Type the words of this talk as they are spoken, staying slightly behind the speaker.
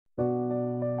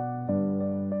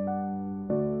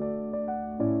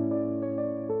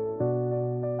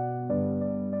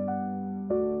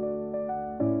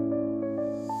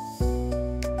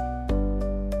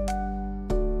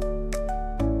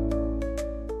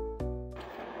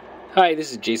Hi,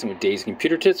 this is Jason with Dave's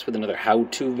Computer Tips with another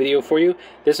how-to video for you.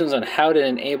 This one's on how to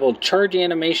enable charging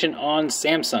animation on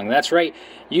Samsung. That's right,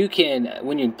 you can,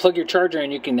 when you plug your charger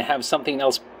in, you can have something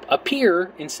else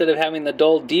appear instead of having the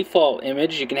dull default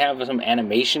image. You can have some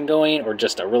animation going or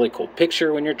just a really cool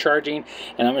picture when you're charging,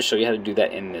 and I'm going to show you how to do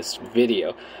that in this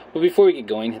video. But before we get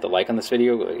going, hit the like on this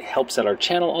video. It helps out our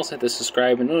channel. Also hit the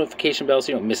subscribe and notification bell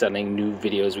so you don't miss out on any new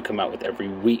videos we come out with every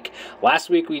week. Last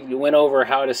week we went over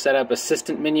how to set up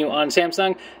assistant menu on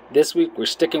Samsung. This week we're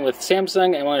sticking with Samsung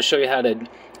and I want to show you how to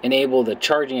enable the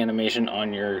charging animation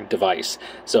on your device.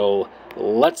 So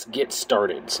let's get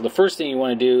started. So the first thing you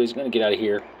want to do is you're going to get out of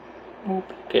here.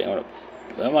 Okay, I'm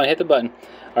going to hit the button.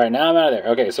 Alright, now I'm out of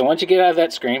there. Okay, so once you get out of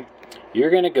that screen, you're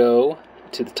going to go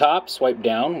to the top, swipe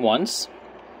down once,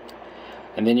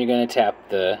 and then you're going to tap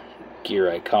the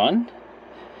gear icon.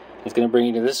 It's going to bring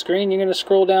you to this screen. You're going to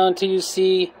scroll down until you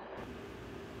see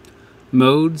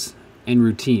modes and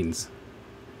routines.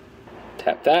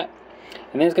 Tap that,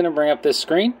 and then it's going to bring up this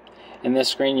screen. In this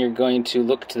screen, you're going to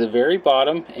look to the very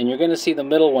bottom, and you're going to see the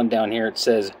middle one down here. It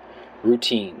says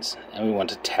routines, and we want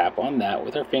to tap on that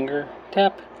with our finger.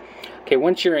 Tap. Okay,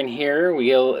 once you're in here,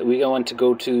 we want to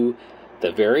go to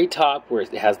the very top where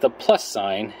it has the plus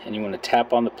sign, and you want to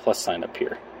tap on the plus sign up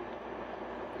here.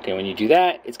 Okay, when you do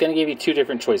that, it's going to give you two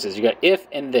different choices. You got if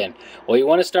and then. Well, you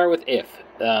want to start with if.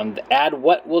 Add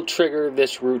what will trigger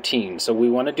this routine. So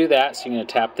we want to do that, so you're going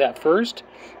to tap that first,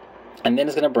 and then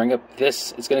it's going to bring up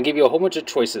this. It's going to give you a whole bunch of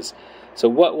choices. So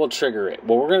what will trigger it?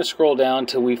 Well, we're going to scroll down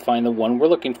till we find the one we're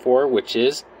looking for, which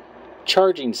is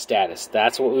charging status.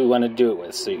 That's what we want to do it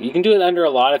with. So you can do it under a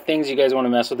lot of things you guys want to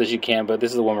mess with as you can, but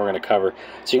this is the one we're going to cover.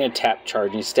 So you're going to tap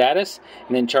charging status,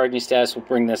 and then charging status will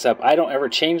bring this up. I don't ever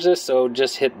change this, so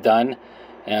just hit done.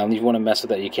 And if you want to mess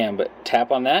with that, you can, but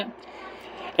tap on that.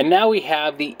 And now we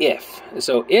have the if.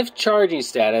 So if charging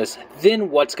status, then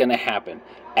what's going to happen?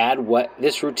 Add what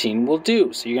this routine will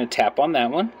do. So you're going to tap on that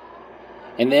one.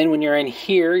 And then when you're in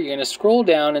here, you're going to scroll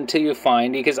down until you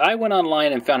find, because I went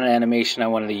online and found an animation I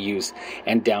wanted to use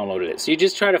and downloaded it. So you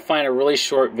just try to find a really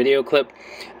short video clip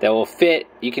that will fit.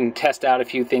 You can test out a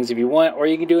few things if you want, or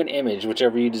you can do an image,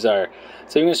 whichever you desire.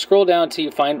 So you're going to scroll down until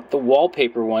you find the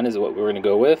wallpaper one is what we're going to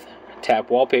go with. Tap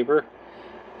wallpaper.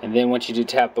 And then once you do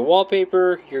tap the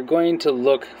wallpaper, you're going to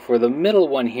look for the middle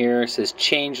one here. It says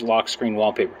change lock screen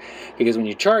wallpaper. Because when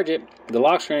you charge it, the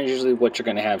lock screen is usually what you're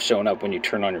going to have showing up when you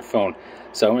turn on your phone.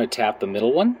 So I'm going to tap the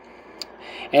middle one.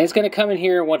 And it's going to come in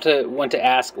here and want to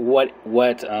ask what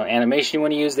animation you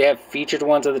want to use. They have featured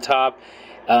ones at the top.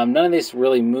 None of this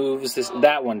really moves.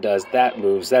 That one does. That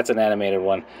moves. That's an animated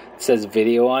one. It says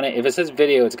video on it. If it says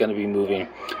video, it's going to be moving.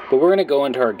 But we're going to go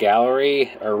into our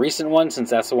gallery, our recent one, since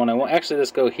that's the one I want. Actually,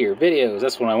 let's go here. Videos.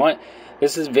 That's what I want.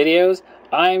 This is videos.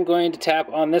 I'm going to tap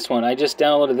on this one. I just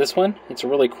downloaded this one. It's a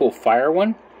really cool fire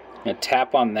one. I'm going to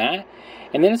tap on that.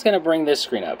 And then it's going to bring this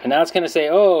screen up. And now it's going to say,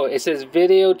 oh, it says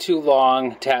video too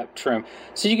long, tap trim.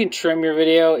 So you can trim your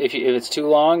video if it's too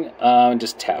long.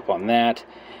 Just tap on that.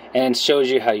 And it shows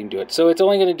you how you can do it. So it's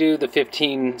only going to do the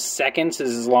 15 seconds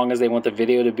as long as they want the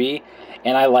video to be.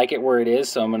 And I like it where it is,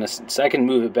 so I can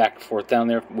move it back and forth down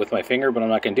there with my finger, but I'm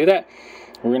not going to do that.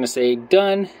 We're going to say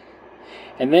done.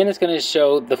 And then it's going to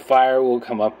show the fire will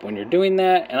come up when you're doing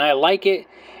that. And I like it,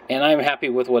 and I'm happy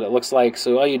with what it looks like.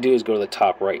 So all you do is go to the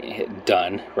top right and hit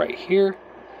done right here.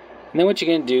 And then what you're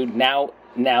going to do,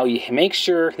 now you make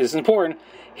sure, this is important,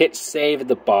 hit save at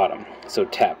the bottom. So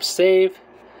tap save.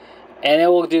 And it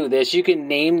will do this. You can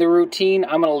name the routine.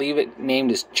 I'm going to leave it named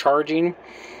as charging.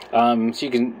 So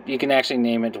you can actually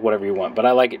name it whatever you want. But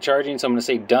I like it charging, so I'm going to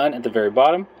say done at the very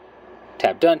bottom.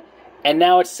 Tap done. And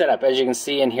now it's set up. As you can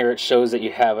see in here, it shows that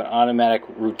you have an automatic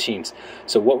routines.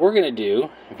 So what we're going to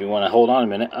do, if you want to hold on a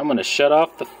minute, I'm going to shut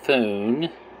off the phone.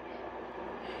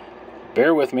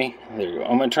 Bear with me. There you go.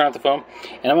 I'm going to turn off the phone.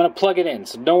 And I'm going to plug it in,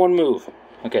 so no one move.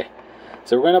 Okay.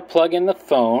 So we're going to plug in the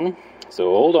phone.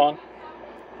 So hold on.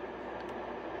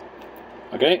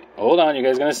 Okay, hold on, you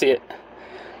guys are going to see it.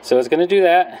 So it's going to do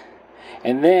that.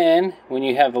 And then, when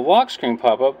you have the lock screen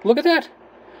pop up, look at that.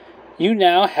 You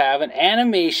now have an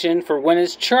animation for when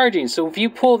it's charging. So if you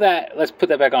pull that, let's put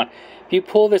that back on. If you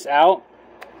pull this out,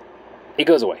 it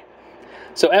goes away.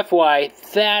 So FY,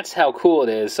 that's how cool it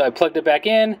is. So I plugged it back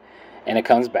in, and it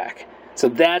comes back. So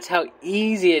that's how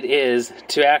easy it is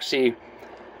to actually,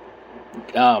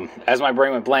 as my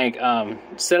brain went blank,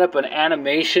 set up an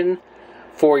animation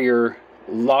for your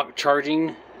lock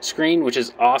charging screen, which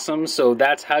is awesome. So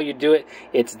that's how you do it.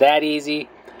 It's that easy.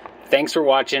 Thanks for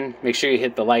watching. Make sure you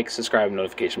hit the like, subscribe, and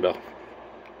notification bell.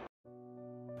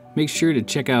 Make sure to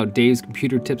check out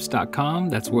davescomputertips.com.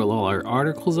 That's where all our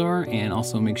articles are, and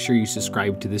also make sure you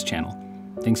subscribe to this channel.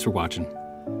 Thanks for watching.